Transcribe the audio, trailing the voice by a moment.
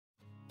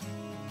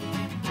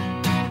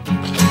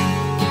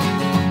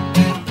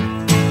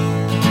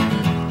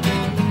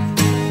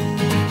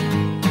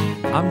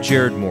I'm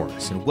Jared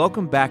Morris, and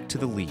welcome back to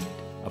The Lead,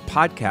 a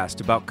podcast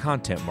about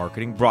content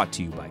marketing brought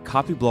to you by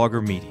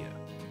Copyblogger Media.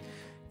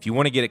 If you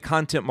want to get a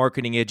content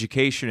marketing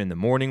education in the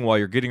morning while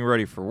you're getting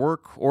ready for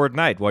work or at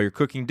night while you're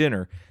cooking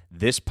dinner,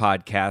 this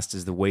podcast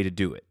is the way to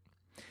do it.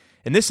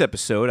 In this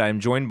episode, I am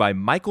joined by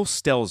Michael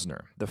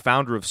Stelzner, the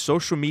founder of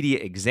Social Media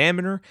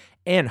Examiner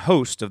and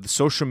host of the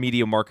Social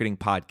Media Marketing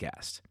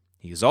Podcast.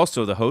 He is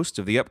also the host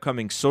of the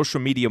upcoming Social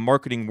Media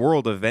Marketing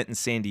World event in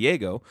San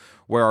Diego,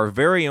 where our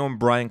very own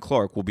Brian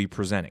Clark will be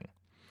presenting.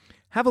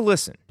 Have a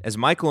listen as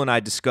Michael and I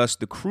discuss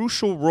the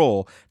crucial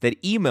role that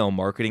email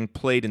marketing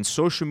played in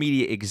Social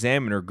Media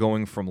Examiner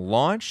going from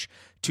launch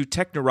to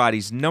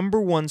Technorati's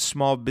 #1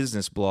 small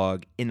business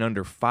blog in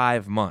under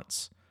 5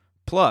 months.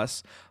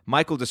 Plus,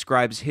 Michael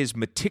describes his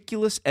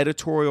meticulous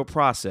editorial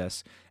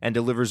process and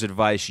delivers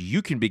advice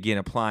you can begin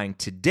applying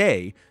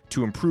today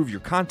to improve your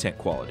content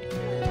quality.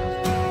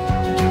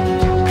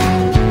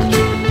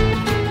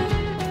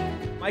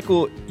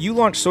 Michael, you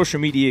launched Social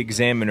Media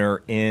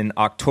Examiner in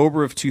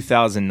October of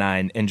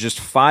 2009, and just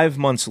 5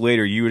 months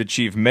later, you would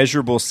achieve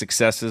measurable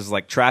successes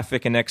like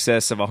traffic in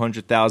excess of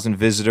 100,000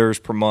 visitors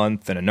per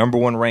month and a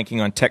 #1 ranking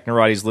on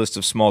Technorati's list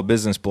of small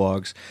business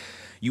blogs.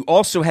 You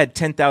also had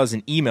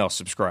 10,000 email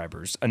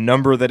subscribers, a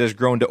number that has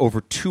grown to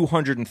over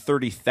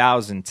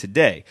 230,000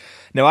 today.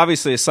 Now,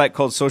 obviously, a site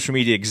called Social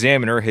Media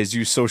Examiner has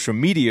used social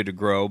media to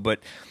grow,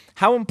 but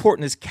how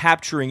important has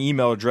capturing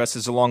email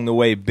addresses along the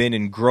way been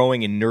in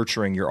growing and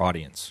nurturing your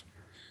audience?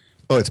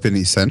 Oh, it's been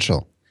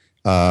essential.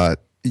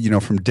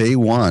 From day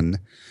one,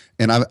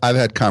 and I've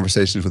had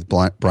conversations with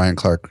Brian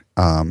Clark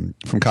from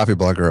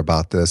Copyblogger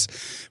about this.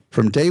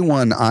 From day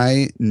one,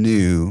 I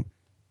knew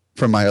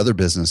from my other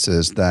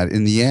businesses that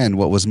in the end,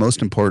 what was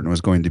most important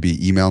was going to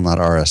be email, not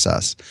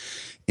RSS.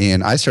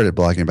 And I started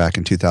blogging back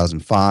in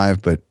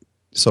 2005, but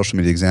Social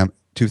Media Examiner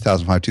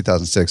 2005,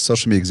 2006.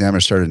 Social Media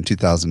Examiner started in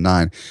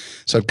 2009.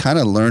 So I've kind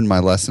of learned my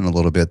lesson a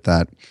little bit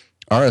that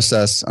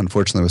RSS,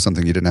 unfortunately, was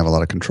something you didn't have a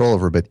lot of control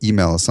over, but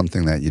email is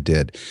something that you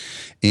did.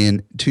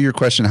 And to your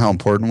question, how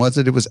important was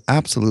it? It was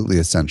absolutely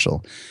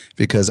essential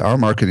because our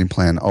marketing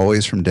plan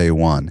always from day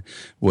one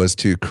was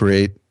to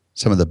create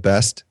some of the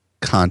best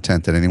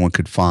content that anyone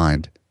could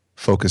find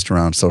focused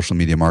around social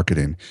media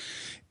marketing.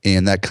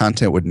 And that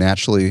content would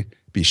naturally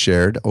be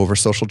shared over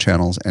social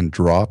channels and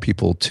draw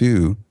people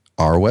to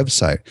our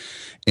website.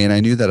 And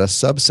I knew that a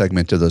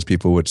subsegment of those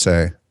people would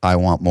say, I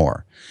want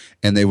more.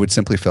 And they would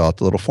simply fill out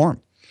the little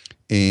form.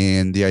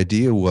 And the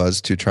idea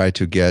was to try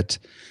to get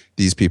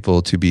these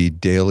people to be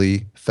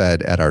daily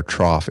fed at our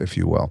trough, if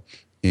you will.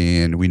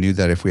 And we knew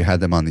that if we had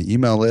them on the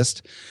email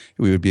list,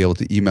 we would be able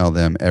to email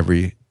them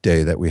every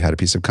day that we had a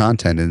piece of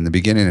content. And in the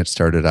beginning, it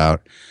started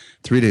out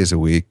 3 days a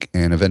week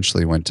and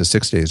eventually went to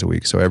 6 days a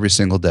week. So every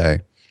single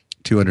day,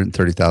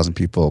 230,000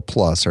 people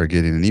plus are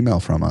getting an email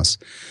from us.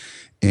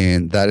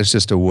 And that is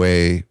just a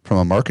way, from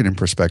a marketing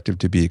perspective,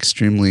 to be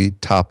extremely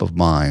top of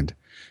mind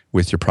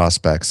with your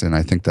prospects. And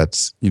I think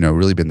that's,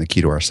 really been the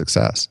key to our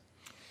success.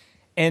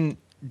 And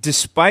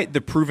despite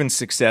the proven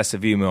success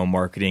of email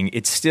marketing,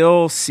 it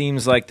still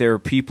seems like there are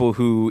people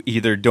who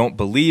either don't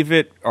believe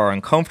it, are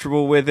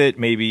uncomfortable with it,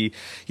 maybe,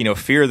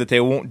 fear that they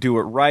won't do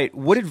it right.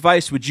 What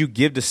advice would you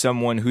give to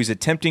someone who's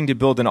attempting to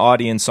build an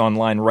audience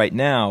online right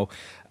now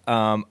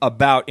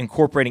about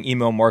incorporating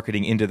email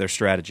marketing into their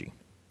strategy?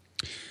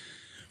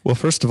 Well,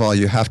 first of all,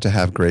 you have to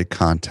have great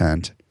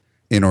content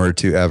in order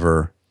to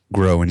ever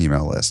grow an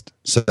email list.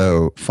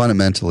 So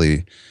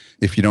fundamentally,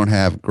 if you don't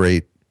have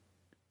great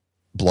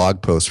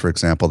blog posts, for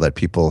example, that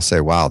people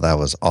say, wow, that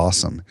was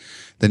awesome,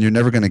 then you're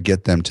never going to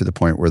get them to the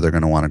point where they're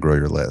going to want to grow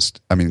your list.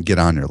 Get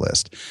on your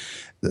list.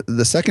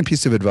 The second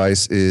piece of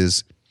advice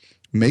is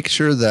make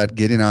sure that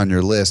getting on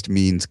your list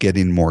means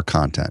getting more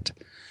content,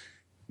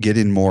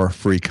 getting more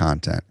free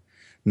content,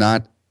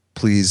 not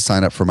please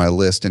sign up for my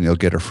list and you'll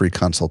get a free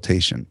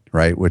consultation,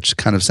 right? Which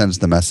kind of sends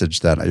the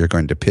message that you're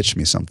going to pitch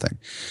me something.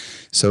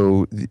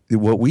 So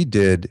what we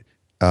did,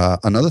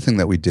 another thing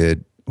that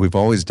we've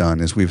always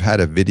done is we've had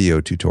a video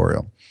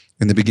tutorial.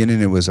 In the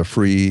beginning, it was a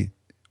free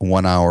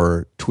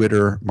 1-hour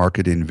Twitter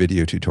marketing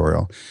video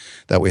tutorial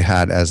that we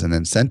had as an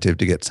incentive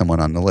to get someone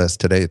on the list.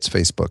 Today, it's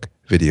Facebook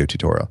video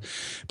tutorial.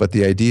 But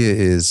the idea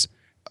is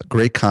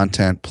great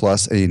content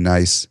plus a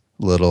nice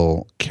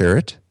little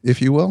carrot,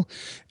 if you will,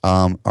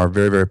 are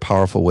very, very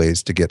powerful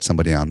ways to get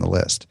somebody on the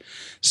list.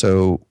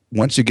 So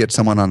once you get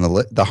someone on the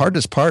list, the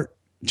hardest part,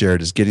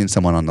 Jared, is getting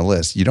someone on the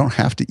list. You don't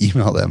have to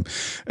email them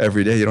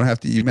every day. You don't have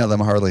to email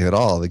them hardly at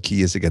all. The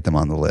key is to get them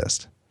on the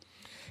list.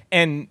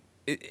 And,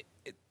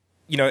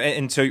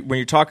 and so when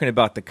you're talking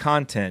about the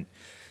content,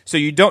 so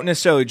you don't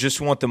necessarily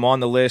just want them on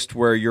the list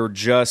where you're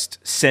just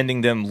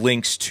sending them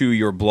links to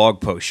your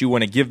blog post. You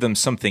want to give them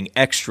something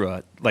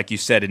extra, like you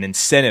said, an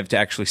incentive to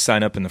actually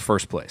sign up in the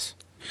first place.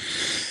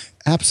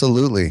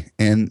 Absolutely.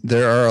 And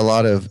there are a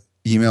lot of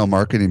email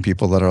marketing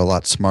people that are a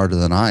lot smarter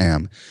than I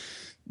am.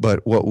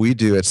 But what we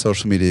do at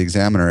Social Media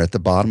Examiner, at the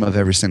bottom of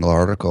every single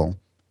article,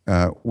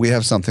 we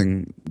have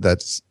something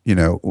that's,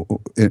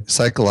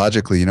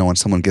 psychologically, when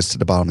someone gets to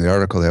the bottom of the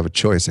article, they have a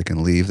choice. They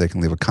can leave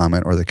a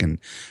comment, or they can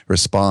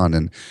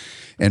respond.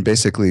 And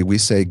basically we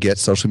say, get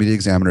Social Media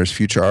Examiner's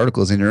future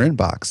articles in your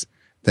inbox.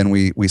 Then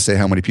we say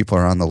how many people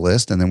are on the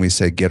list, and then we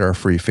say, get our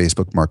free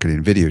Facebook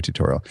marketing video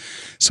tutorial.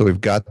 So we've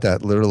got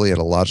that literally at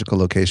a logical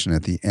location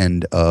at the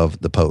end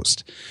of the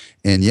post.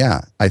 And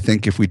yeah, I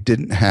think if we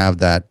didn't have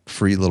that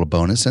free little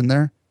bonus in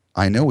there,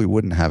 I know we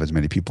wouldn't have as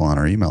many people on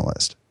our email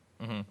list.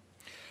 Mm-hmm.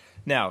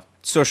 Now,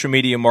 social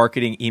media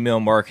marketing, email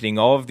marketing,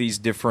 all of these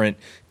different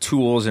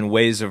tools and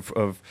ways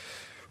of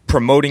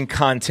promoting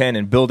content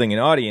and building an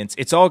audience,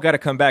 it's all got to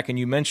come back, and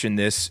you mentioned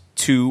this,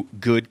 to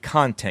good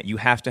content. You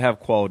have to have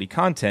quality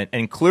content,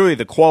 and clearly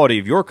the quality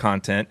of your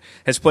content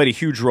has played a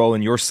huge role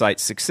in your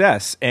site's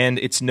success, and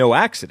it's no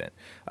accident.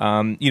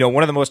 One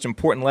of the most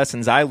important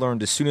lessons I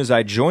learned as soon as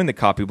I joined the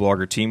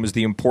Copyblogger team was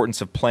the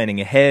importance of planning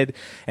ahead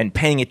and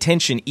paying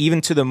attention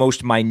even to the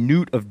most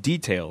minute of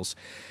details.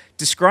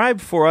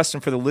 Describe for us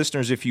and for the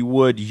listeners, if you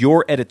would,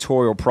 your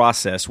editorial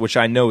process, which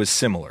I know is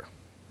similar.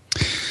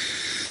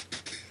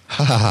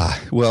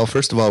 Well,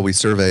 first of all, we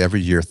survey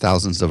every year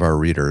thousands of our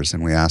readers,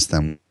 and we ask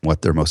them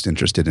what they're most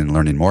interested in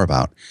learning more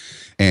about.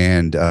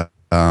 And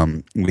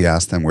we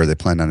ask them where they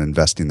plan on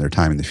investing their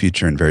time in the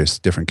future in various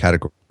different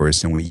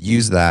categories, and we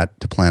use that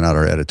to plan out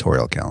our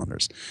editorial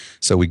calendars.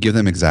 So we give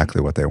them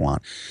exactly what they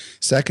want.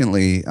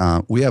 Secondly,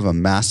 we have a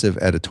massive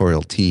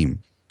editorial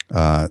team.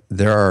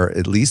 There are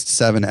at least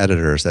 7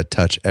 editors that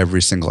touch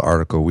every single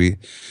article.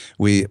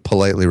 We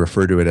politely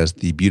refer to it as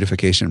the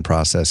beautification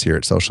process here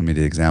at Social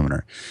Media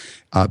Examiner.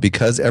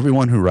 Because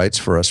everyone who writes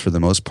for us, for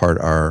the most part,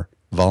 are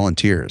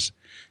volunteers.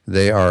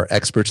 They are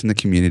experts in the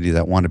community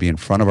that want to be in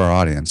front of our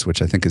audience, which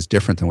I think is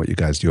different than what you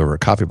guys do over at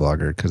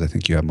Copyblogger, because I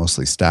think you have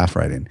mostly staff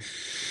writing.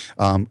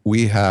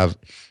 We have,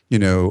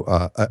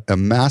 a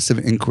massive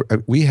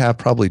we have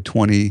probably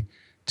 20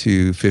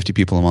 to 50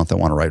 people a month that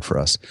want to write for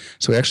us.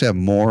 So we actually have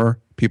more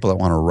people that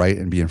want to write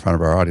and be in front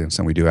of our audience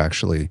than we do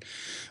actually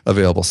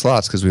available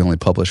slots, because we only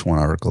publish 1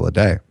 article a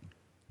day.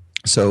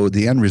 So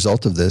the end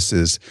result of this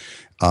is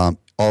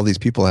all these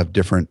people have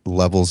different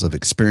levels of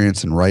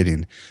experience in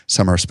writing.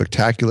 Some are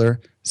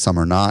spectacular, some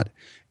are not.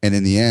 And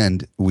in the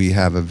end, we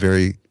have a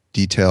very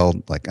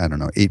detailed,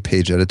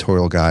 8-page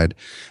editorial guide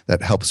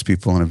that helps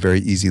people in a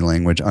very easy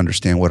language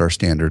understand what our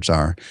standards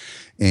are.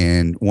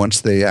 And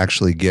once they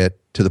actually get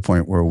to the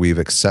point where we've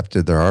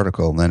accepted their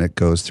article, then it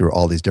goes through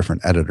all these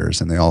different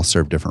editors, and they all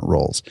serve different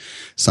roles.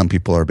 Some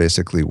people are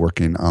basically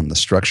working on the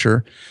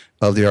structure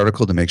of the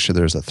article to make sure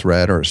there's a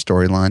thread or a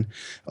storyline.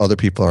 Other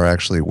people are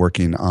actually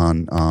working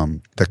on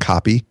the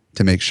copy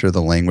to make sure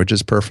the language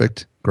is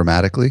perfect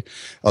grammatically.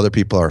 Other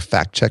people are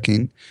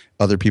fact-checking.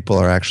 Other people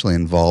are actually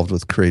involved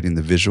with creating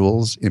the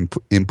visuals,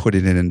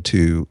 inputting it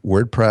into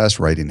WordPress,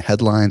 writing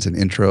headlines and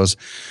intros,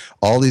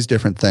 all these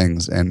different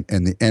things. And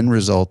the end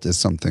result is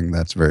something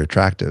that's very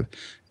attractive.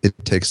 It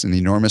takes an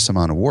enormous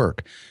amount of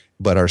work,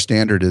 but our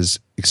standard is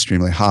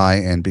extremely high.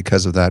 And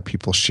because of that,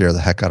 people share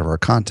the heck out of our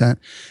content,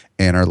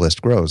 and our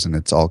list grows, and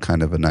it's all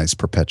kind of a nice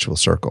perpetual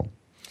circle.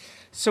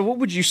 So what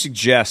would you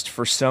suggest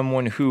for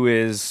someone who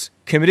is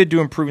committed to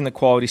improving the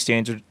quality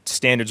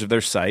standards of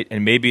their site,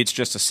 and maybe it's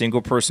just a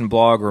single-person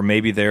blog, or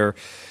maybe they're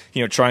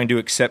trying to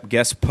accept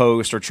guest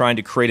posts or trying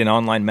to create an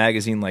online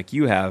magazine like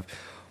you have?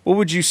 What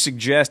would you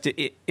suggest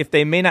if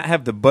they may not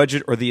have the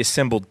budget or the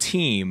assembled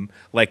team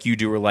like you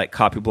do or like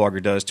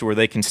Copyblogger does, to where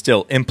they can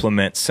still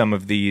implement some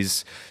of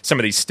these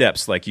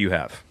steps like you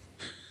have?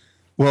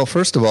 Well,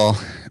 first of all,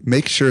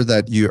 make sure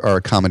that you are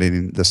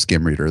accommodating the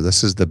skim reader.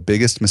 This is the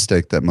biggest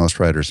mistake that most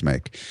writers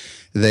make.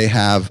 They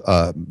have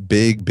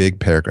big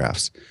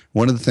paragraphs.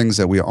 One of the things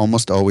that we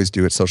almost always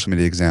do at Social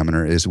Media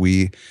Examiner is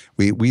we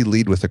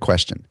lead with a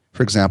question.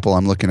 For example,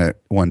 I'm looking at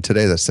one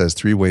today that says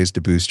 3 ways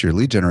to boost your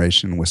lead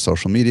generation with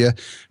social media.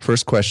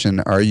 First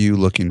question, are you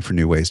looking for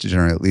new ways to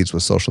generate leads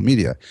with social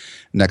media?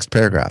 Next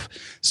paragraph.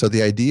 So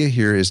the idea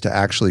here is to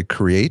actually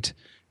create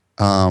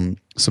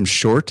some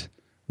short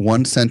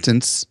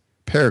 1-sentence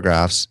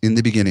paragraphs in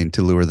the beginning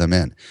to lure them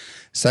in.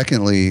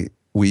 Secondly,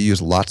 we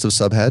use lots of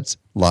subheads,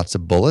 lots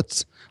of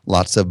bullets,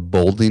 lots of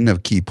bolding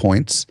of key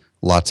points,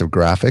 lots of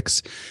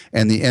graphics,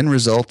 and the end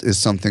result is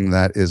something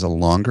that is a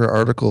longer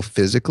article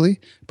physically,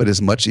 but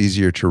is much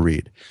easier to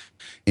read.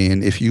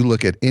 And if you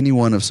look at any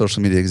one of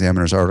Social Media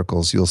Examiner's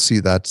articles, you'll see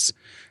that's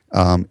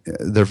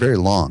they're very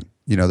long.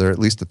 They're at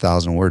least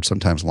 1,000 words,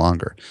 sometimes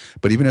longer.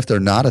 But even if they're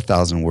not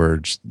 1,000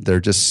 words,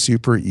 they're just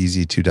super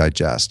easy to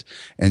digest.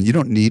 And you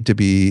don't need to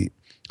be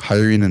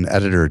hiring an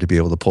editor to be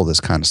able to pull this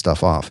kind of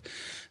stuff off.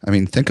 I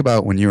mean, think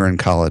about when you were in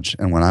college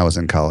and when I was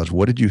in college.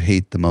 What did you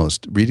hate the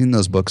most? Reading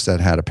those books that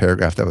had a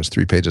paragraph that was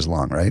 3 pages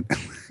long, right?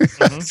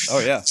 Mm-hmm. Oh,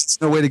 yeah. There's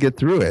no way to get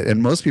through it.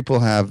 And most people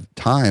have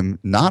time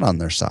not on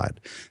their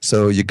side.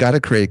 So you got to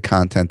create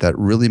content that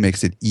really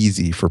makes it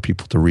easy for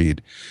people to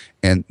read.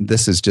 And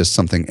this is just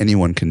something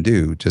anyone can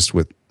do just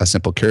with a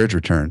simple carriage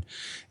return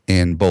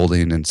and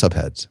bolding and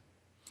subheads.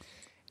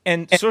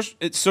 And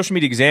Social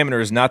Media Examiner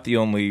is not the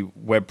only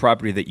web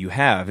property that you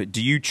have. Do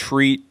you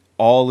treat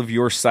all of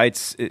your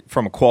sites,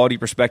 from a quality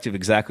perspective,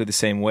 exactly the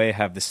same way,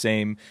 have the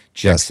same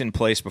checks in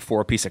place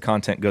before a piece of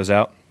content goes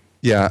out?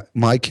 Yeah,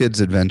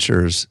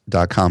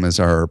 mykidsadventures.com is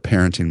our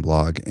parenting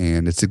blog,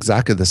 and it's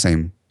exactly the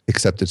same,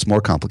 except it's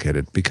more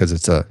complicated because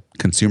it's a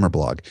consumer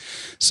blog.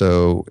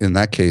 So in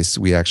that case,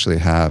 we actually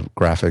have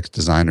graphics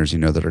designers,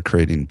 that are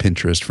creating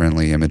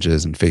Pinterest-friendly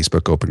images and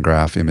Facebook Open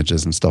Graph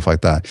images and stuff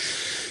like that.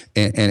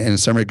 And in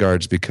some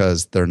regards,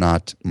 because they're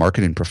not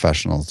marketing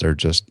professionals, they're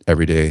just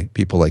everyday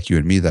people like you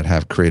and me that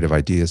have creative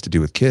ideas to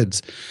do with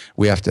kids,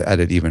 we have to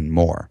edit even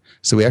more.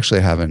 So we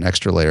actually have an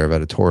extra layer of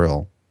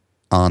editorial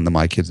on the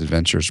My Kids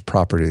Adventures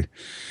property.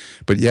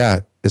 But yeah,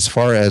 as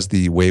far as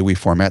the way we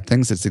format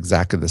things, it's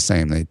exactly the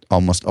same. They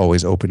almost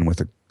always open with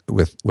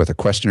a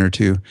question or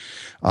two.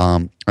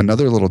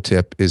 Another little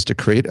tip is to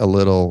create a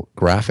little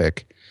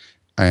graphic,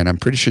 and I'm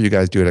pretty sure you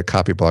guys do it at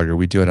Copyblogger.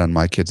 We do it on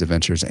My Kids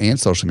Adventures and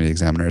Social Media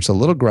Examiner. It's a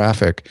little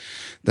graphic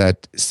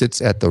that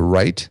sits at the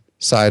right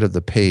side of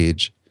the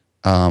page,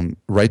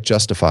 right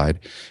justified,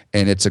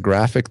 and it's a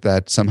graphic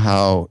that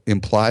somehow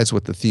implies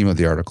what the theme of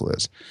the article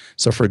is.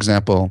 So for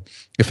example,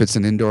 if it's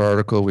an indoor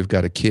article, we've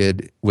got a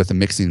kid with a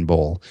mixing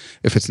bowl.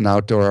 If it's an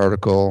outdoor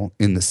article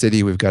in the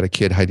city, we've got a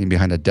kid hiding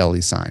behind a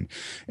deli sign.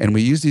 And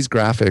we use these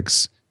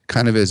graphics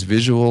kind of as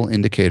visual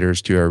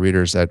indicators to our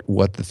readers at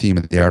what the theme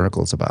of the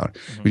article is about.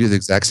 Mm-hmm. We do the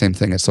exact same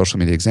thing at Social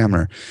Media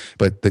Examiner.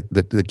 But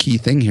the key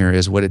thing here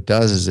is what it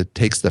does is it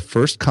takes the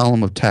first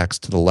column of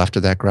text to the left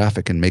of that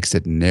graphic and makes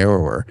it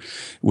narrower,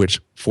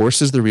 which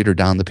forces the reader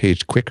down the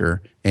page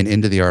quicker and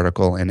into the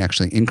article, and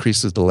actually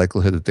increases the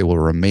likelihood that they will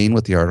remain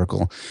with the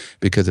article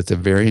because it's a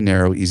very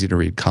narrow, easy to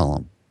read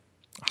column.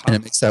 And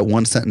it makes that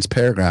one sentence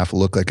paragraph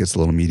look like it's a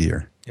little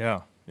meatier.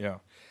 Yeah, yeah.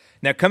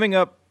 Now, coming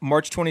up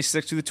March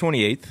 26th through the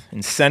 28th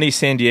in sunny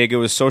San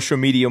Diego is Social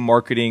Media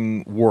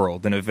Marketing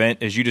World, an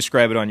event, as you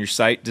describe it on your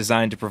site,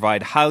 designed to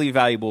provide highly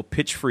valuable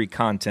pitch-free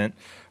content.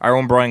 Our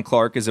own Brian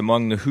Clark is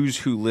among the who's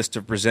who list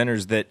of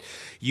presenters that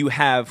you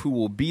have who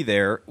will be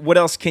there. What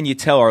else can you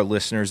tell our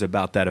listeners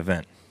about that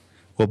event?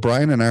 Well,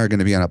 Brian and I are going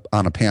to be on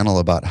a panel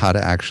about how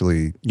to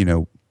actually,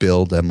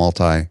 build a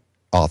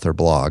multi-author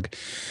blog.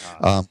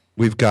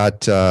 We've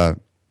got...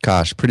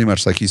 pretty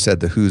much like you said,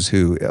 the who's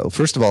who.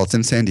 First of all, it's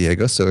in San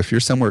Diego, so if you're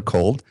somewhere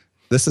cold,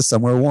 this is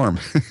somewhere warm.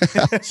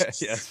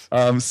 Yes.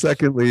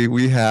 Secondly,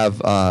 we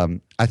have,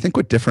 I think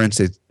what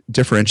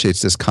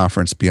differentiates this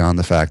conference beyond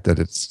the fact that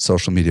it's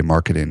social media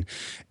marketing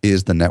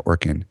is the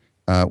networking.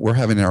 We're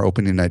having our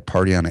opening night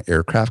party on an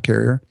aircraft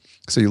carrier.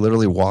 So you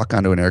literally walk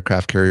onto an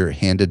aircraft carrier,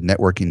 handed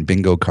networking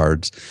bingo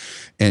cards,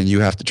 and you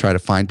have to try to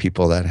find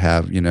people that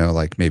have,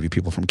 like maybe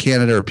people from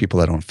Canada or people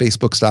that own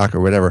Facebook stock or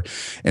whatever.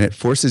 And it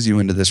forces you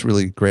into this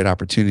really great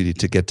opportunity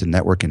to get to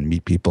network and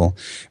meet people.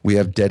 We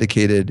have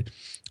dedicated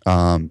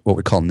what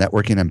we call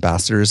networking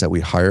ambassadors that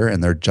we hire,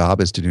 and their job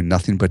is to do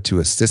nothing but to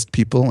assist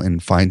people in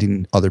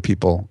finding other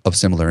people of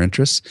similar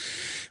interests.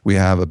 We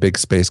have a big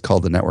space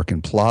called the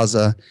Networking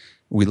Plaza.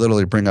 We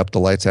literally bring up the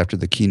lights after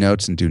the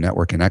keynotes and do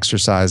networking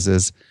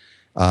exercises.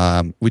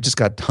 We just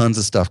got tons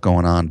of stuff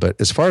going on.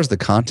 But as far as the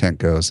content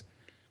goes,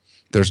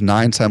 there's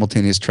 9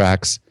 simultaneous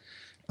tracks: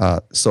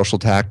 social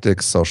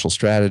tactics, social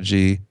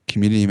strategy,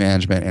 community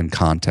management, and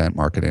content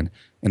marketing.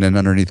 And then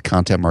underneath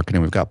content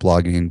marketing, we've got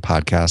blogging,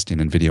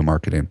 podcasting, and video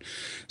marketing.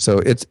 So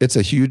it's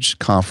a huge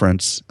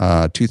conference,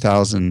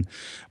 2,000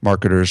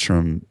 marketers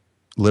from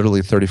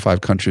literally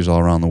 35 countries all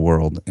around the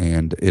world,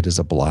 and it is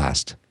a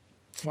blast.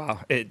 Wow.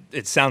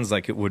 It sounds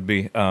like it would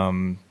be.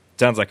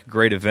 Sounds like a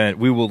great event.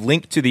 We will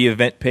link to the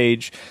event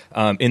page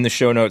in the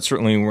show notes.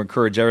 Certainly, we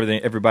encourage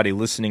everybody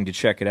listening to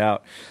check it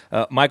out.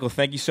 Michael,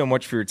 thank you so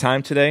much for your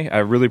time today. I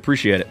really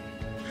appreciate it.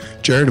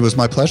 Jared, it was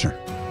my pleasure.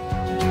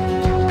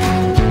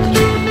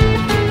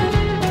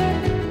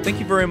 Thank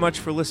you very much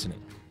for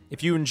listening.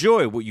 If you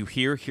enjoy what you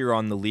hear here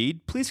on The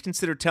Lead, please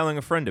consider telling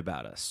a friend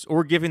about us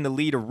or giving The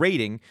Lead a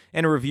rating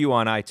and a review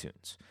on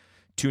iTunes.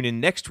 Tune in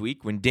next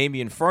week when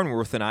Damian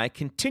Farnworth and I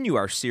continue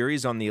our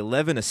series on the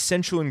 11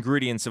 essential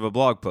ingredients of a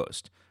blog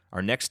post.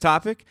 Our next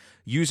topic,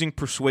 using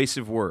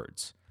persuasive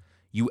words.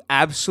 You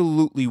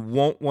absolutely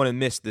won't want to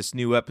miss this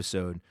new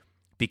episode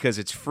because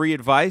it's free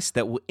advice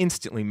that will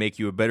instantly make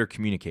you a better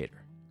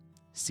communicator.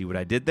 See what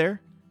I did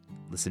there?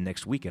 Listen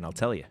next week and I'll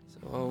tell you.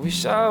 So I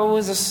wish I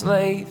was a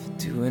slave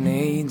to an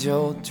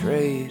age-old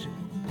trade.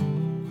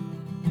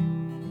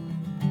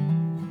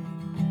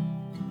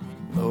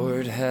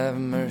 Lord, have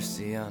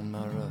mercy on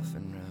my rough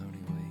and rowdy